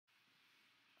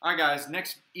All right, guys,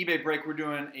 next eBay break, we're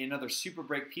doing another Super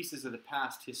Break Pieces of the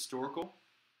Past historical.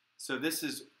 So this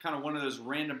is kind of one of those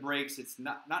random breaks. It's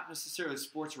not necessarily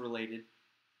sports related,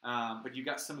 but you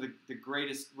got some of the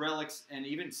greatest relics and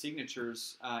even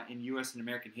signatures in U.S. and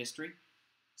American history.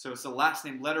 So it's a last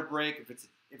name letter break.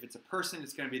 If it's a person,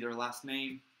 it's going to be their last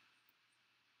name.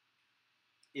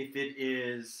 If it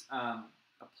is a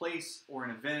place or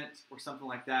an event or something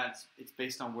like that, it's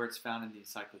based on where it's found in the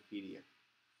encyclopedia.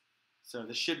 So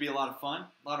this should be a lot of fun.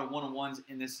 A lot of one-on-ones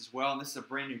in this as well. And this is a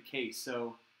brand new case,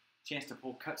 so chance to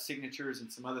pull cut signatures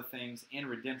and some other things and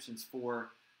redemptions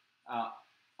for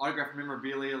autographed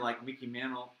memorabilia like Mickey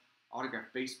Mantle,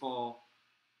 autographed baseball,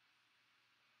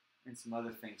 and some other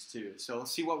things too. So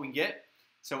let's see what we get.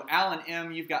 So Alan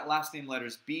M., you've got last name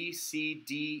letters B, C,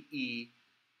 D, E,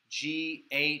 G,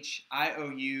 H, I, O,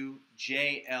 U,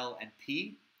 J, L, and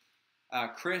P.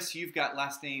 Chris, you've got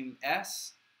last name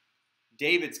S.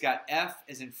 David's got F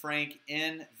as in Frank,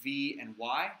 N, V, and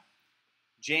Y.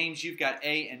 James, you've got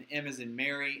A and M as in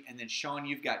Mary. And then Sean,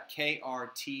 you've got K,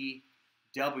 R, T,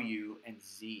 W, and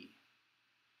Z.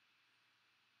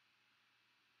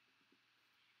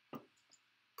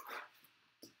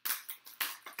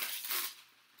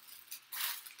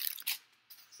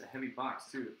 It's a heavy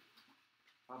box too.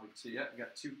 Probably two. Yep, you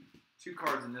got two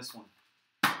cards in this one.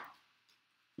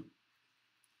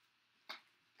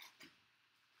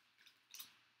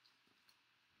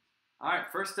 All right,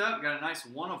 first up, got a nice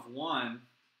one of one.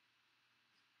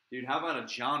 Dude, how about a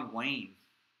John Wayne?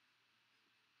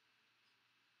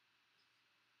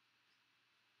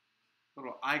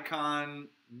 Little icon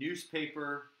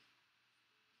newspaper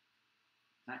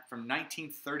from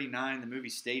 1939, the movie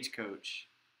Stagecoach.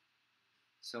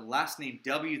 So last name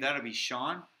W, that'll be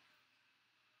Sean.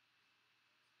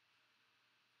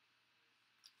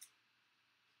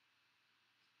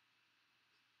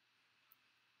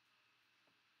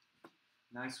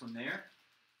 Nice one there.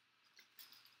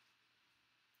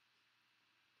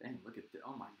 Dang, look at this.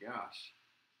 Oh my gosh.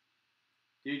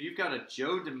 Dude, you've got a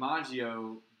Joe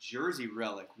DiMaggio jersey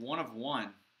relic, one of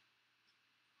one.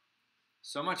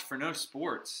 So much for no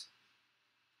sports.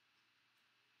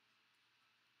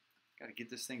 Got to get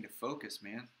this thing to focus,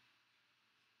 man.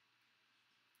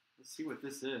 Let's see what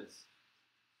this is.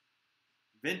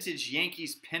 Vintage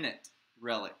Yankees pennant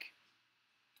relic.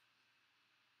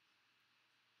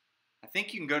 I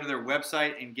think you can go to their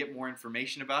website and get more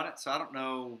information about it. So I don't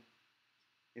know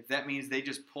if that means they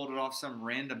just pulled it off some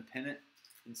random pennant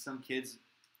in some kid's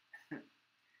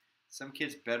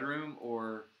bedroom,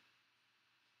 or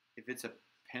if it's a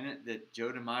pennant that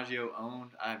Joe DiMaggio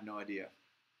owned. I have no idea.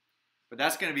 But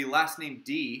that's going to be last name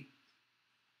D,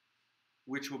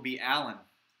 which will be Allen.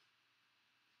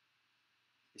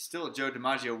 It's still a Joe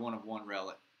DiMaggio one of one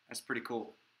relic. That's pretty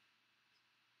cool.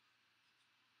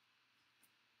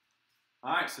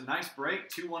 All right, so nice break.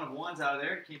 2 one of ones out of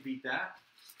there. Can't beat that.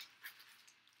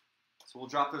 So we'll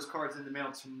drop those cards in the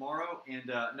mail tomorrow, and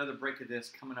another break of this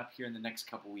coming up here in the next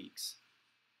couple weeks.